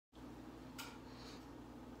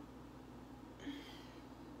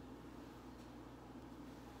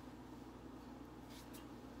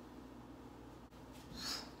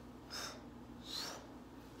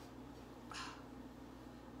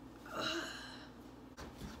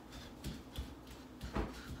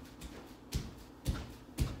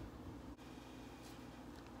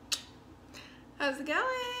How's it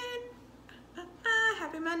going?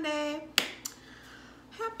 Happy Monday.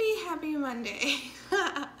 Happy Monday.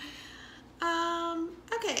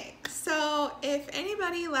 Okay, so if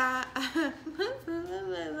anybody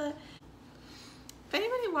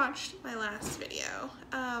watched my last video,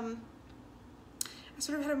 I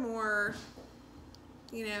sort of had a more,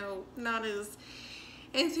 not as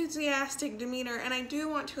enthusiastic demeanor, and I do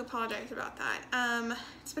want to apologize about that.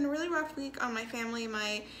 It's been a really rough week on my family.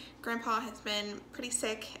 My grandpa has been pretty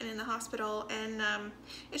sick and in the hospital, and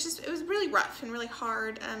it was really rough and really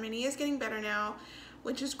hard, and he is getting better now,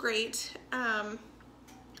 which is great, and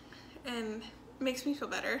makes me feel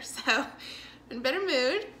better, so in a better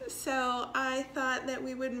mood. So I thought that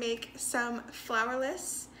we would make some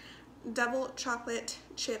Flourless double chocolate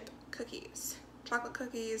chip cookies. Chocolate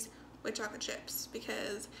cookies with chocolate chips,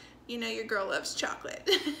 because your girl loves chocolate.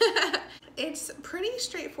 It's pretty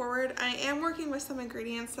straightforward. I am working with some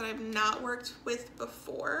ingredients that I've not worked with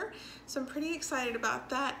before, so I'm pretty excited about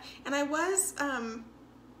that. And I was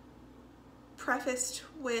prefaced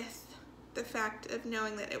with the fact of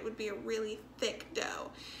knowing that it would be a really thick dough.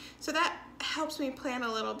 So that helps me plan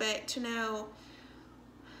a little bit to know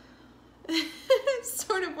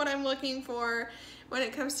sort of what I'm looking for when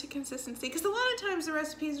it comes to consistency, because a lot of times the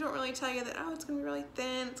recipes don't really tell you that, oh, it's gonna be really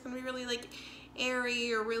thin, it's gonna be really like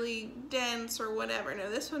airy or really dense or whatever. No,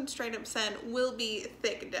 this one straight up said will be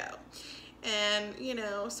thick dough. And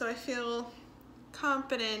so I feel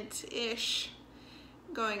confident-ish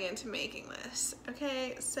going into making this.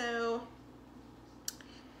 Okay, so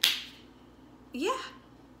yeah,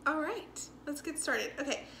 all right, let's get started.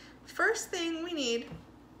 Okay, first thing we need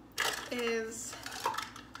is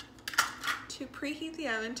to preheat the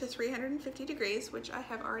oven to 350 degrees, which I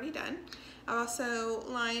have already done. I've also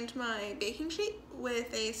lined my baking sheet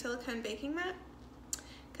with a silicone baking mat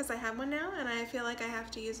because I have one now and I feel like I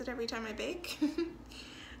have to use it every time I bake.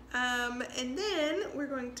 And then we're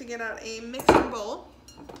going to get out a mixing bowl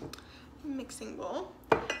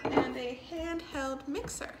and a handheld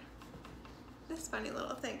mixer. This funny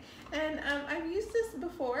little thing. And I've used this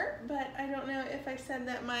before, but I don't know if I said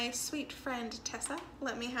that my sweet friend Tessa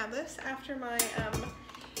let me have this after my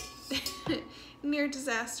near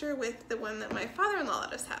disaster with the one that my father-in-law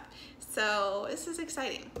let us have. So this is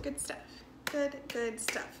exciting. Good stuff. Good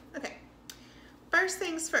stuff. Okay. First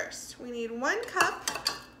things first, we need 1 cup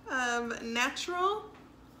of natural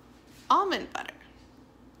almond butter.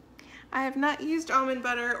 I have not used almond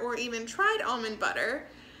butter or even tried almond butter.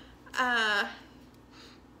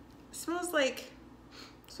 Smells like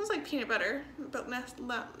peanut butter, but not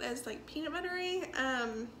as like peanut buttery.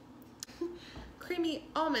 Creamy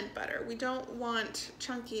almond butter. We don't want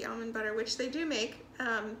chunky almond butter, which they do make.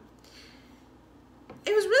 It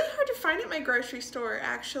was really hard to find at my grocery store,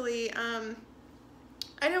 actually. I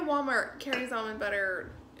know Walmart carries almond butter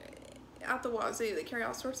out the wazoo. They carry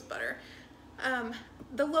all sorts of butter.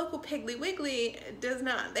 The local Piggly Wiggly does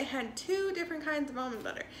not. They had 2 different kinds of almond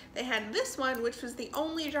butter. They had this one, which was the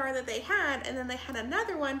only jar that they had, and then they had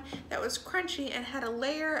another one that was crunchy and had a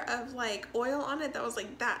layer of like oil on it that was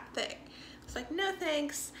like that thick. I was like, no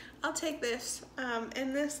thanks, I'll take this.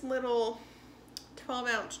 And this little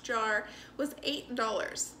 12-ounce jar was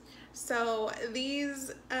 $8. So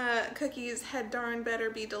these cookies had darn better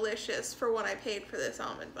be delicious for what I paid for this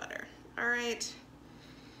almond butter. All right,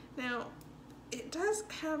 now it does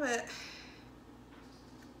have a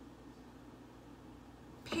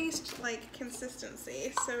paste-like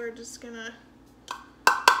consistency, so we're just gonna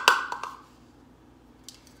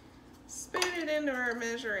spoon it into our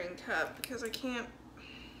measuring cup because I can't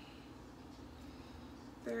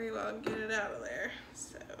very well get it out of there.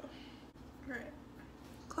 So, all right,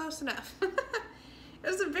 close enough. It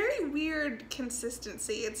was a very weird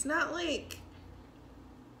consistency. It's not like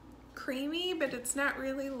creamy, but it's not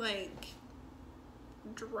really like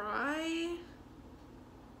dry.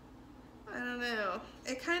 I don't know.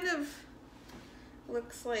 It kind of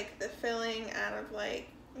looks like the filling out of like,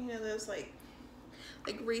 those like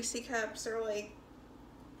Reese cups, or like,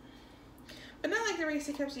 but not like the Reese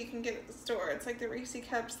cups you can get at the store. It's like the Reese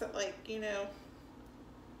cups that like,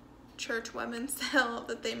 church women sell,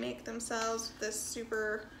 that they make themselves with this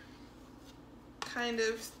super kind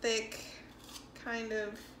of thick, kind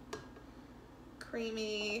of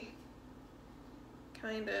creamy,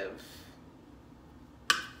 kind of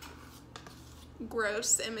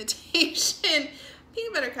gross imitation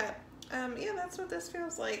peanut butter cup. Yeah, that's what this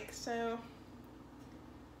feels like. So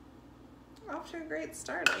off to a great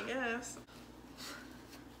start, I guess.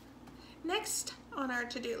 Next on our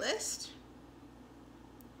to-do list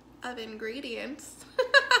of ingredients,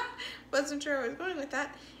 wasn't sure I was going with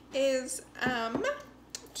that, is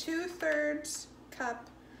 2/3 cup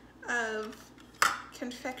of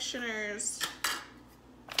confectioner's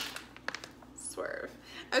Swerve.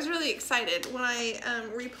 I was really excited when I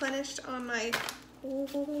replenished on my,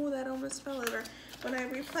 oh, that almost fell over. When I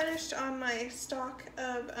replenished on my stock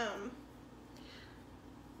of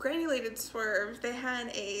granulated Swerve, they had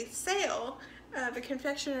a sale of a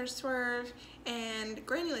confectioner's Swerve and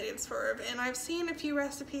granulated Swerve, and I've seen a few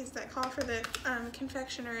recipes that call for the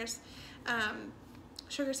confectioner's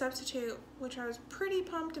sugar substitute, which I was pretty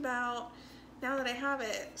pumped about now that I have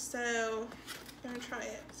it, so I'm gonna try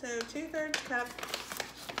it. So 2/3 cup.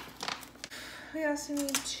 We also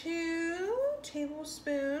need 2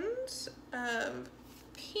 tablespoons of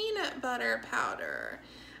peanut butter powder.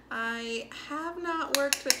 I have not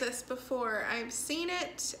worked with this before. I've seen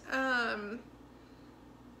it, and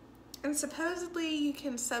supposedly you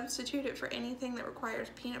can substitute it for anything that requires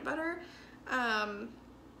peanut butter.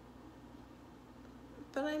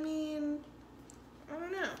 But I mean, I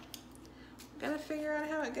don't know. Gotta figure out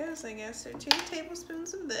how it goes, I guess. So 2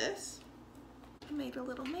 tablespoons of this. I made a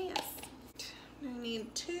little mess. I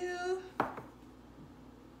need 2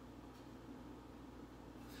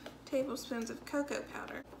 tablespoons of cocoa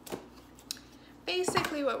powder.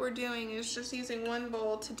 Basically what we're doing is just using one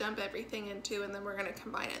bowl to dump everything into, and then we're gonna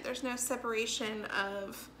combine it. There's no separation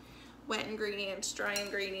of wet ingredients, dry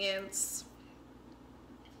ingredients,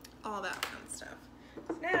 all that fun stuff.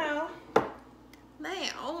 Now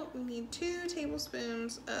we need 2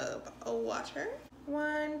 tablespoons of water,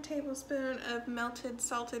 1 tablespoon of melted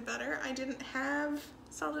salted butter. I didn't have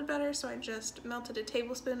salted butter, so I just melted a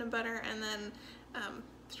tablespoon of butter and then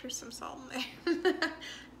threw some salt in there.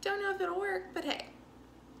 Don't know if it'll work, but hey,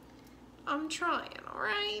 I'm trying, all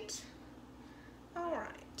right? All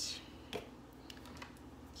right. Okay.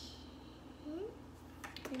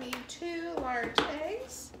 We need 2 large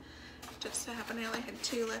eggs. Just so happen I only had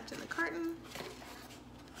 2 left in the carton.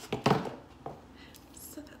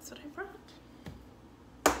 So that's what I brought.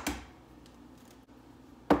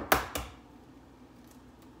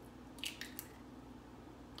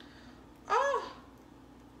 Oh!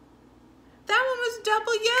 That one was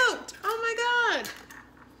double yolked! Oh my god!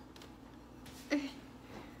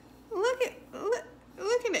 Look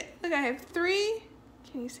at it. Look, I have 3,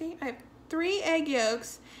 can you see? I have 3 egg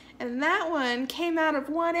yolks, and that one came out of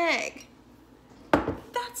 1 egg.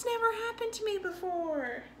 That's never happened to me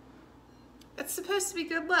before. That's supposed to be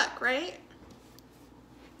good luck, right?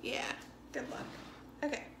 Yeah, good luck.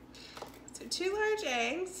 Okay, so 2 large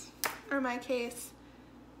eggs, or in my case,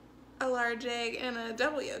 a large egg and a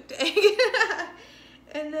double yolked egg.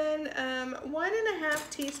 And then 1½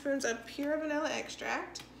 teaspoons of pure vanilla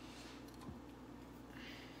extract,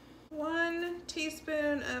 1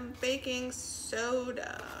 teaspoon of baking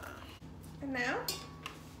soda. And now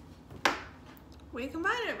we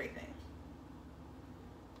combine everything.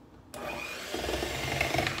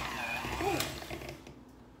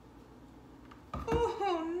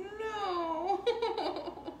 Oh no!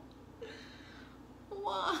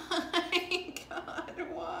 Why, God,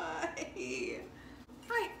 why?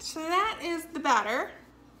 Right, so that is the batter.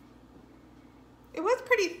 It was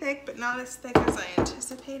pretty thick, but not as thick as I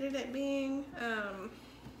anticipated it being.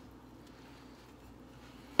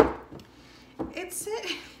 It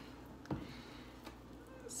said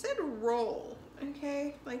roll,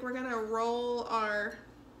 okay? Like we're gonna roll our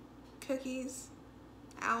cookies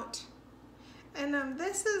out. And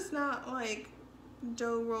this is not like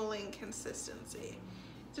dough rolling consistency.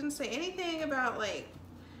 It didn't say anything about like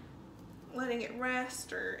letting it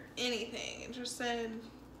rest or anything. It just said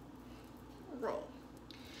roll.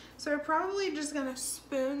 So we're probably just gonna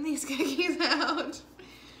spoon these cookies out.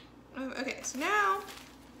 Okay, so now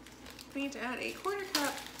we need to add a 1/4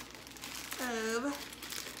 cup of,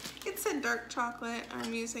 it said dark chocolate.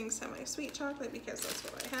 I'm using semi-sweet chocolate because that's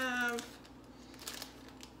what I have.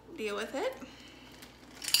 Deal with it.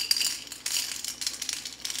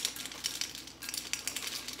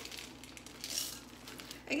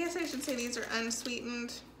 I guess I should say these are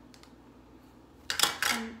unsweetened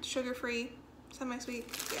and sugar-free, semi-sweet.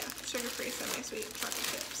 Yeah, sugar-free, semi-sweet chocolate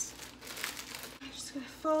chips. I'm just gonna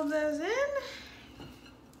fold those in.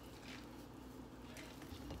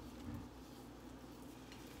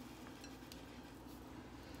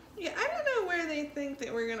 Yeah, I don't know where they think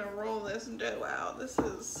that we're gonna roll this dough out. This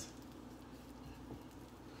is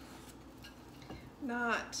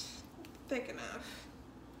not thick enough.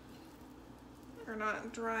 Or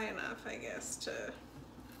not dry enough, I guess, to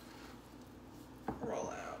roll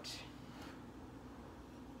out.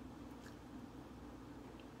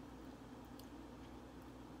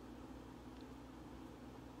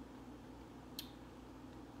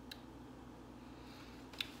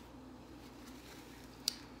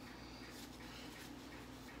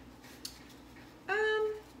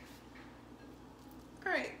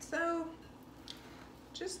 right, so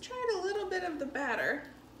just tried a little bit of the batter,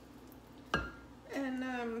 and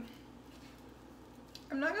I'm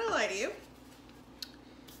not gonna lie to you,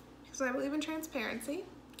 because I believe in transparency,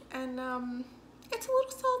 and it's a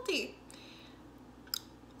little salty.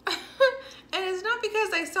 And it's not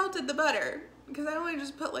because I salted the butter, because I only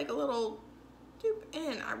just put like a little doop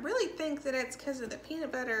in. I really think that it's because of the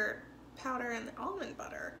peanut butter powder and the almond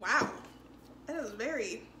butter. Wow, that is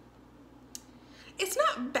very, it's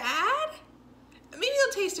not bad. Maybe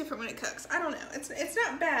it'll taste different when it cooks. I don't know. It's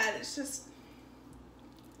not bad. It's just,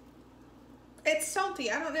 it's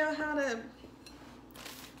salty. I don't know how to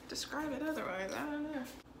describe it otherwise. I don't know.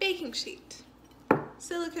 Baking sheet.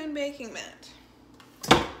 Silicone baking mat.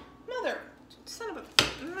 Mother, son of a,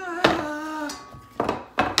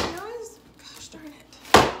 noise. Gosh darn it.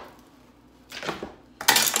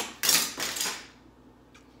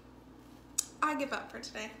 I give up for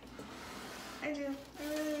today. I do.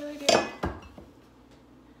 I really, really do.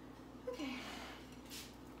 Okay.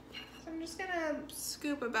 So I'm just gonna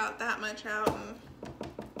scoop about that much out and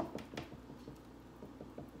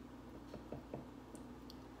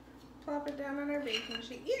plop it down on our baking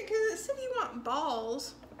sheet. Yeah, because it said you want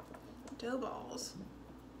balls, dough balls.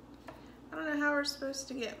 I don't know how we're supposed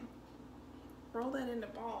to roll that into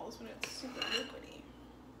balls when it's super liquidy.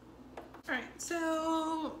 All right,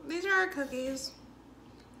 so these are our cookies.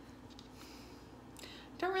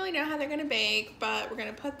 Don't really know how they're gonna bake, but we're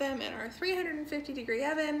gonna put them in our 350-degree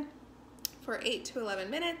oven for 8 to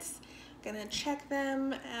 11 minutes. Gonna check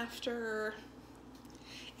them after,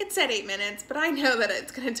 it said 8 minutes, but I know that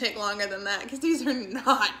it's gonna take longer than that because these are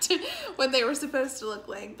not what they were supposed to look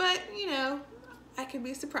like, but you know, I could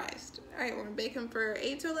be surprised. All right, we're gonna bake them for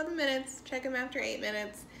 8 to 11 minutes, check them after 8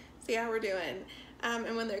 minutes, see how we're doing.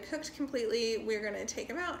 And when they're cooked completely, we're gonna take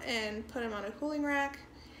them out and put them on a cooling rack,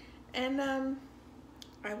 and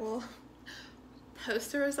I will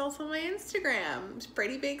post the results on my Instagram. It's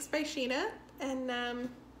Brady Bakes by Sheena, and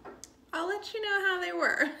I'll let you know how they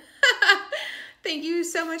were. Thank you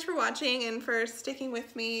so much for watching and for sticking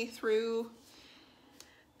with me through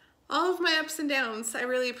all of my ups and downs. I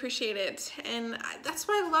really appreciate it, and that's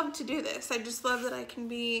why I love to do this. I just love that I can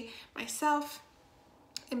be myself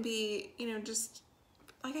and be, you know, just,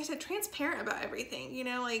 like I said, transparent about everything. You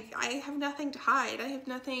know, like, I have nothing to hide. I have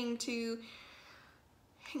nothing to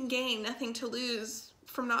gain, nothing to lose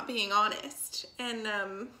from not being honest. And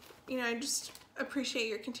you know, I just appreciate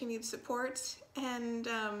your continued support and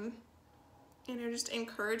you know, just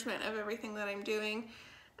encouragement of everything that I'm doing.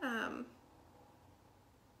 But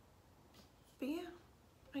yeah,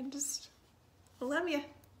 I just love you.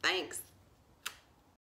 Thanks.